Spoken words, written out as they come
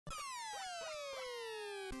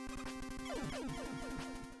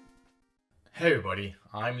Hey everybody,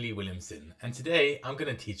 I'm Lee Williamson, and today I'm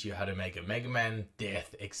going to teach you how to make a Megaman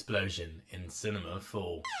death explosion in Cinema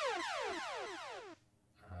 4.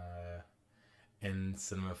 In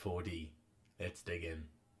Cinema 4D. Let's dig in.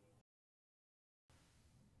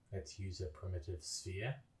 Let's use a primitive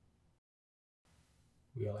sphere.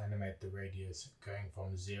 We'll animate the radius going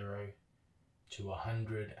from 0 to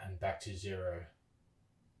 100 and back to 0.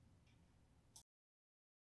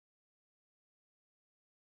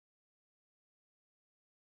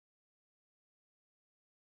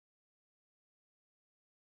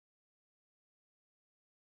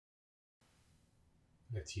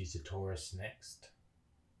 Let's use the torus next.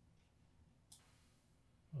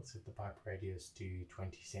 We'll set the pipe radius to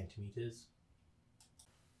 20 centimeters.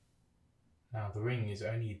 Now the ring is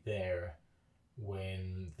only there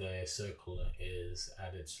when the circle is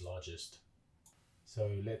at its largest.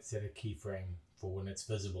 So let's set a keyframe for when it's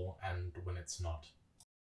visible and when it's not.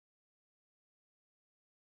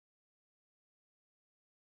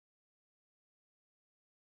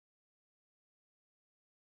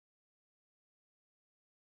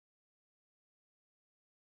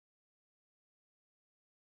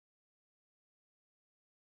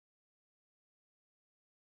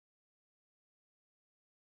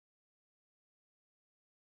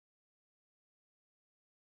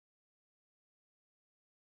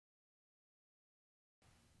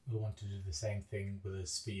 We'll want to do the same thing with a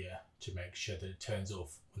sphere to make sure that it turns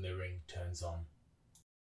off when the ring turns on.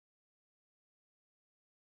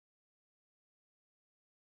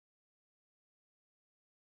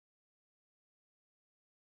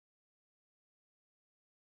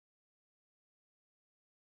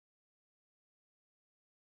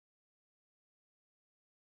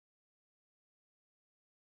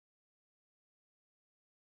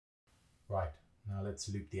 Right, now let's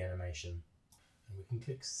loop the animation. And we can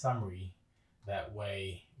click summary, that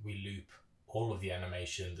way we loop all of the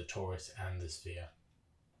animation, the torus and the sphere.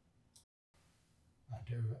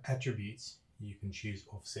 Under attributes, you can choose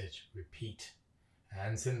offset repeat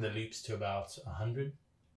and send the loops to about 100.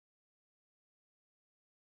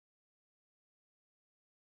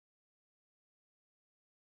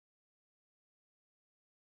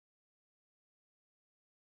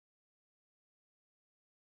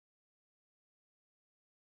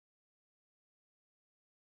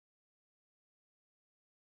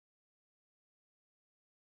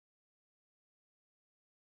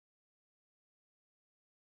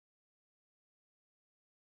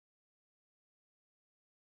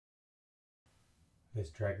 Let's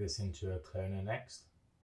drag this into a cloner next.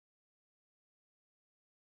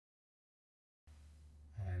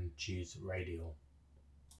 And choose radial.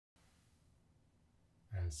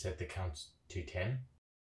 And set the count to 10.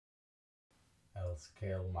 I'll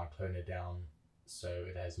scale my cloner down so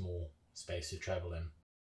it has more space to travel in.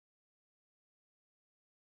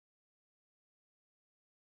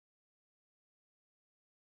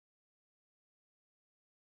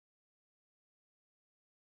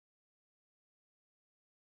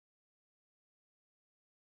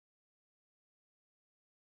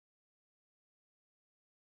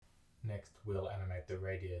 Next, we'll animate the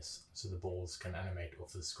radius so the balls can animate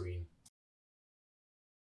off the screen.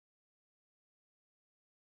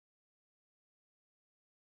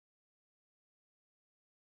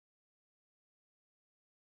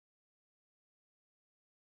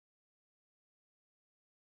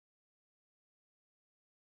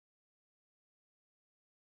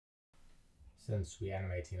 Since we're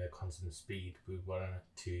animating at a constant speed, we want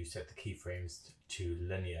to set the keyframes to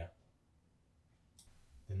linear.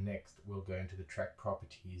 Then next, we'll go into the track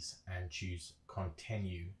properties and choose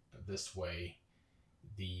continue. This way,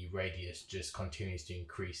 the radius just continues to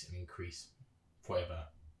increase and increase forever.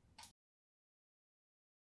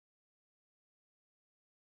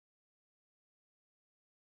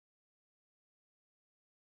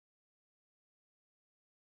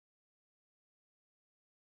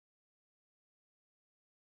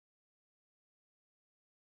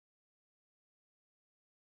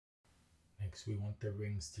 Next, we want the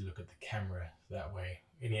rings to look at the camera. That way,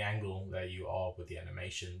 any angle that you are with the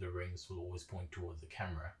animation, the rings will always point towards the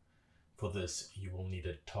camera. For this, you will need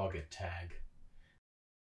a target tag.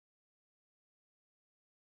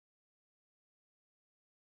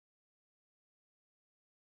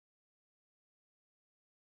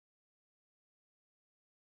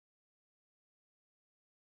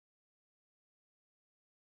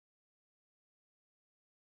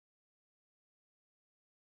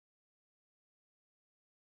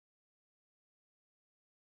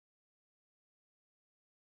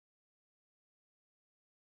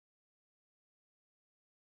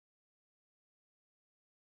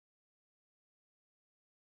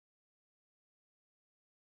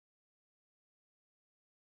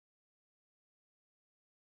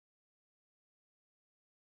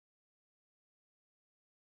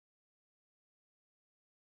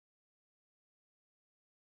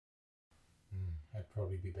 It'd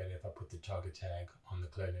probably be better if I put the target tag on the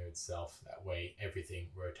cloner itself. That way everything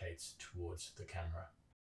rotates towards the camera.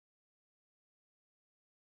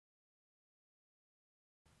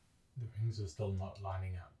 The rings are still not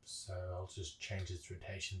lining up, so I'll just change its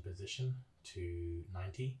rotation position to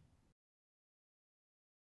 90.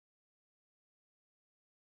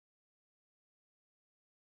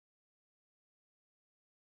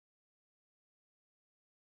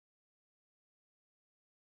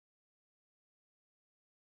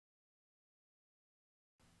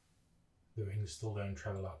 The rings still don't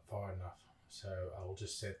travel up far enough, so I'll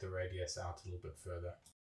just set the radius out a little bit further.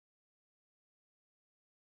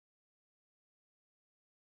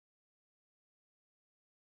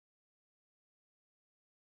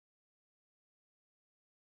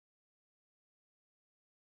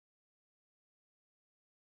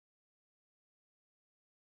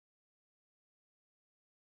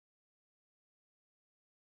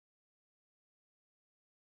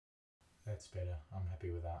 That's better, I'm happy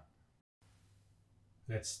with that.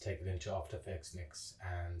 Let's take it into After Effects next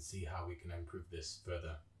and see how we can improve this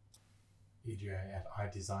further. EJ at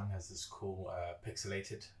iDesign has this cool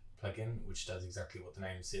Pixelated plugin, which does exactly what the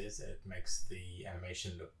name says. It makes the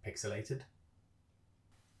animation look pixelated.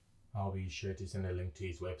 I'll be sure to send a link to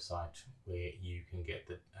his website where you can get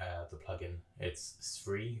the plugin. It's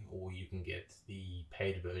free, or you can get the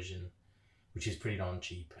paid version, which is pretty darn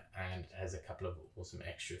cheap and has a couple of awesome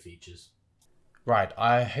extra features. Right,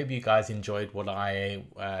 I hope you guys enjoyed what I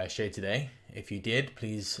shared today. If you did,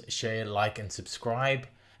 please share, like, and subscribe.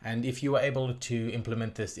 And if you were able to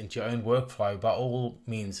implement this into your own workflow, by all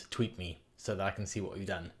means, tweet me so that I can see what you've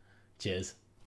done. Cheers.